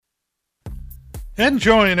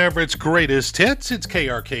Enjoying Everett's greatest hits, it's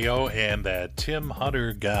KRKO and that Tim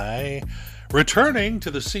Hunter guy returning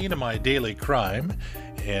to the scene of my daily crime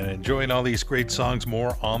and enjoying all these great songs.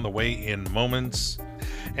 More on the way in moments.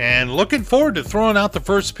 And looking forward to throwing out the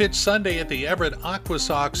first pitch Sunday at the Everett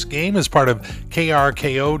Aquasox game as part of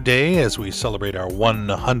KRKO Day as we celebrate our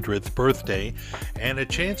 100th birthday, and a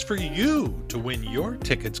chance for you to win your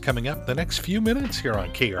tickets coming up the next few minutes here on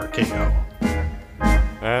KRKO.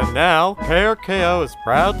 And now, KRKO is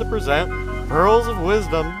proud to present Pearls of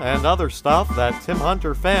Wisdom and other stuff that Tim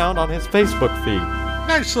Hunter found on his Facebook feed.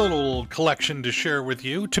 Nice little collection to share with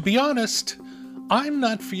you. To be honest, I'm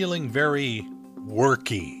not feeling very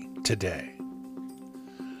worky today.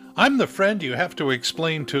 I'm the friend you have to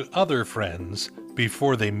explain to other friends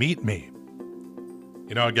before they meet me.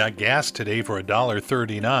 You know, I got gas today for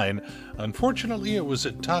 $1.39. Unfortunately, it was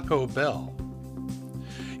at Taco Bell.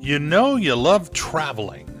 You know you love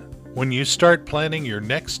traveling when you start planning your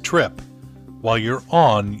next trip while you're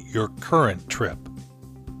on your current trip.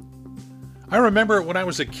 I remember when I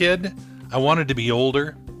was a kid, I wanted to be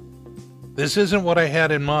older. This isn't what I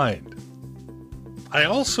had in mind. I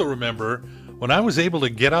also remember when I was able to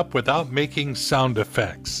get up without making sound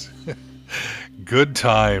effects. Good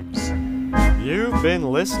times. You've been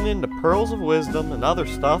listening to Pearls of Wisdom and other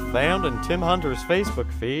stuff found in Tim Hunter's Facebook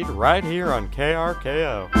feed right here on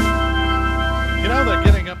KRKO. You know that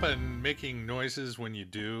getting up and making noises when you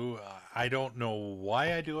do, I don't know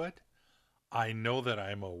why I do it. I know that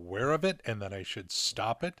I'm aware of it and that I should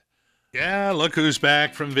stop it. Yeah, look who's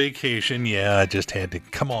back from vacation. Yeah, I just had to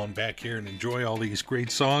come on back here and enjoy all these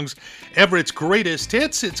great songs. Everett's greatest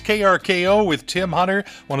hits. It's KRKO with Tim Hunter.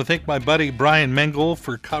 Want to thank my buddy Brian Mengel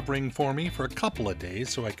for covering for me for a couple of days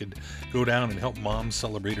so I could go down and help Mom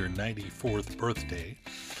celebrate her 94th birthday.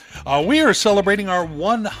 We are celebrating our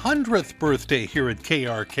 100th birthday here at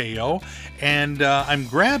KRKO, and I'm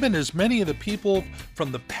grabbing as many of the people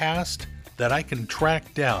from the past that I can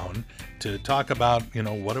track down to talk about, you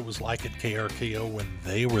know, what it was like at KRKO when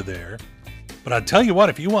they were there. But I'll tell you what,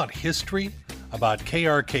 if you want history about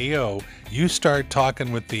KRKO, you start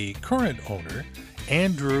talking with the current owner,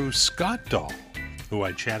 Andrew Scottdahl, who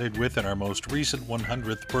I chatted with in our most recent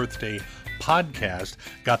 100th birthday podcast.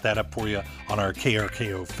 Got that up for you on our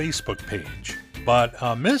KRKO Facebook page. But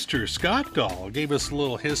Mr. Scottdahl gave us a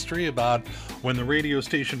little history about when the radio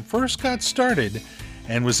station first got started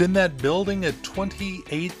and was in that building at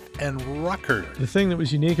 28th and Rucker. The thing that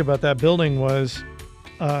was unique about that building was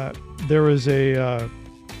there was a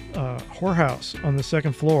whorehouse on the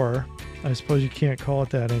second floor. I suppose you can't call it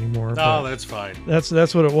that anymore. No, that's fine. That's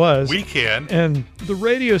what it was. We can. And the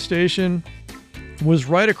radio station was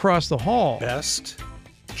right across the hall. Best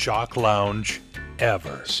jock lounge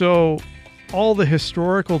ever. So all the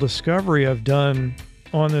historical discovery I've done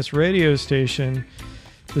on this radio station,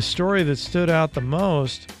 the story that stood out the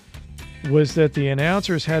most was that the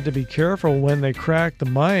announcers had to be careful when they cracked the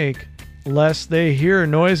mic lest they hear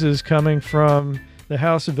noises coming from the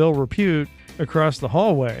House of Ill Repute across the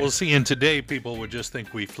hallway. Well, see, and today people would just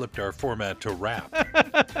think we flipped our format to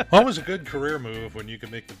rap. Always a good career move when you can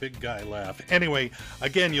make the big guy laugh. Anyway,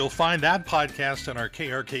 again, you'll find that podcast on our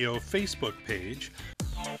KRKO Facebook page.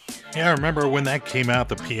 Yeah, I remember when that came out,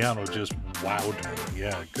 the piano just wowed me.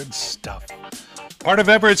 Yeah, good stuff. Part of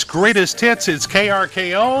Everett's greatest hits is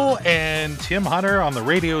KRKO and Tim Hunter on the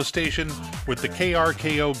radio station with the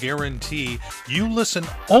KRKO guarantee. You listen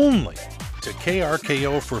only to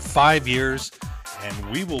KRKO for 5 years,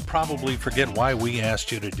 and we will probably forget why we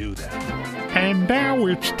asked you to do that. And now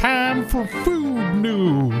it's time for food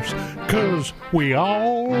news, 'cause we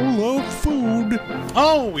all love food.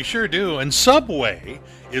 Oh, we sure do. And Subway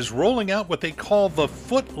is rolling out what they call the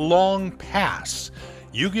foot-long pass.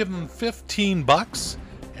 You give them $15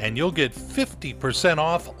 and you'll get 50%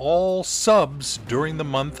 off all subs during the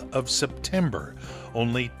month of September.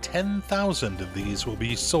 Only 10,000 of these will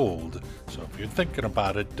be sold, so if you're thinking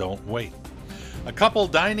about it, don't wait. A couple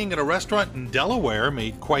dining at a restaurant in Delaware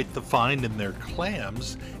made quite the find in their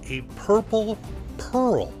clams, a purple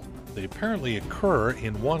pearl. They apparently occur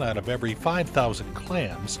in 1 out of every 5,000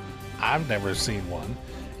 clams. I've never seen one,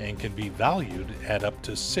 and can be valued at up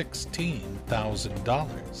to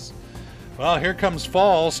 $16,000. Well, here comes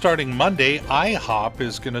fall. Starting Monday, IHOP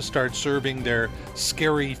is going to start serving their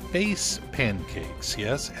scary face pancakes.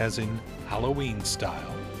 Yes, as in Halloween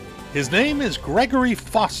style. His name is Gregory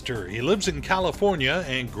Foster. He lives in California,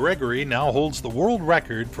 and Gregory now holds the world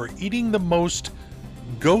record for eating the most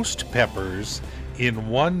ghost peppers in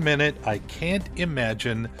 1 minute. I can't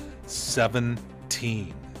imagine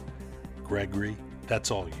 17. Gregory, that's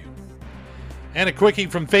all you. And a quickie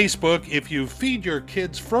from Facebook: if you feed your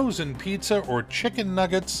kids frozen pizza or chicken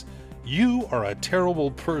nuggets, you are a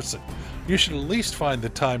terrible person. You should at least find the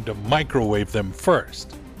time to microwave them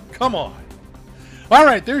first. Come on. All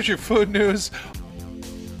right, there's your food news.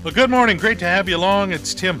 Well, good morning. Great to have you along.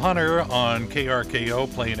 It's Tim Hunter on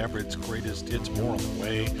KRKO, playing Everett's greatest hits. More on the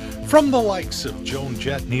way from the likes of Joan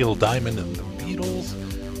Jett, Neil Diamond, and the Beatles.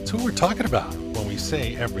 It's who we're talking about when we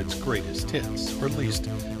say Everett's greatest hits, or at least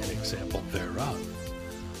an example thereof.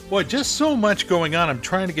 Boy, just so much going on. I'm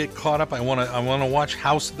trying to get caught up. I want to watch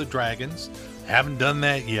House of the Dragons. I haven't done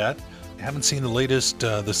that yet. I haven't seen the latest,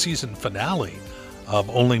 the season finale of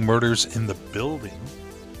Only Murders in the Building.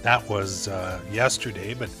 That was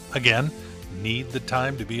yesterday, but again, need the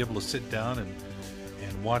time to be able to sit down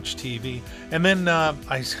and watch TV. And then,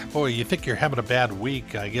 boy, you think you're having a bad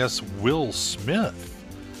week. I guess Will Smith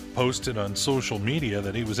posted on social media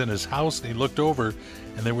that he was in his house and he looked over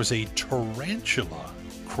and there was a tarantula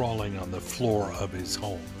crawling on the floor of his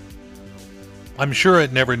home. I'm sure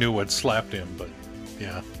it never knew what slapped him, but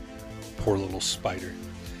yeah, poor little spider.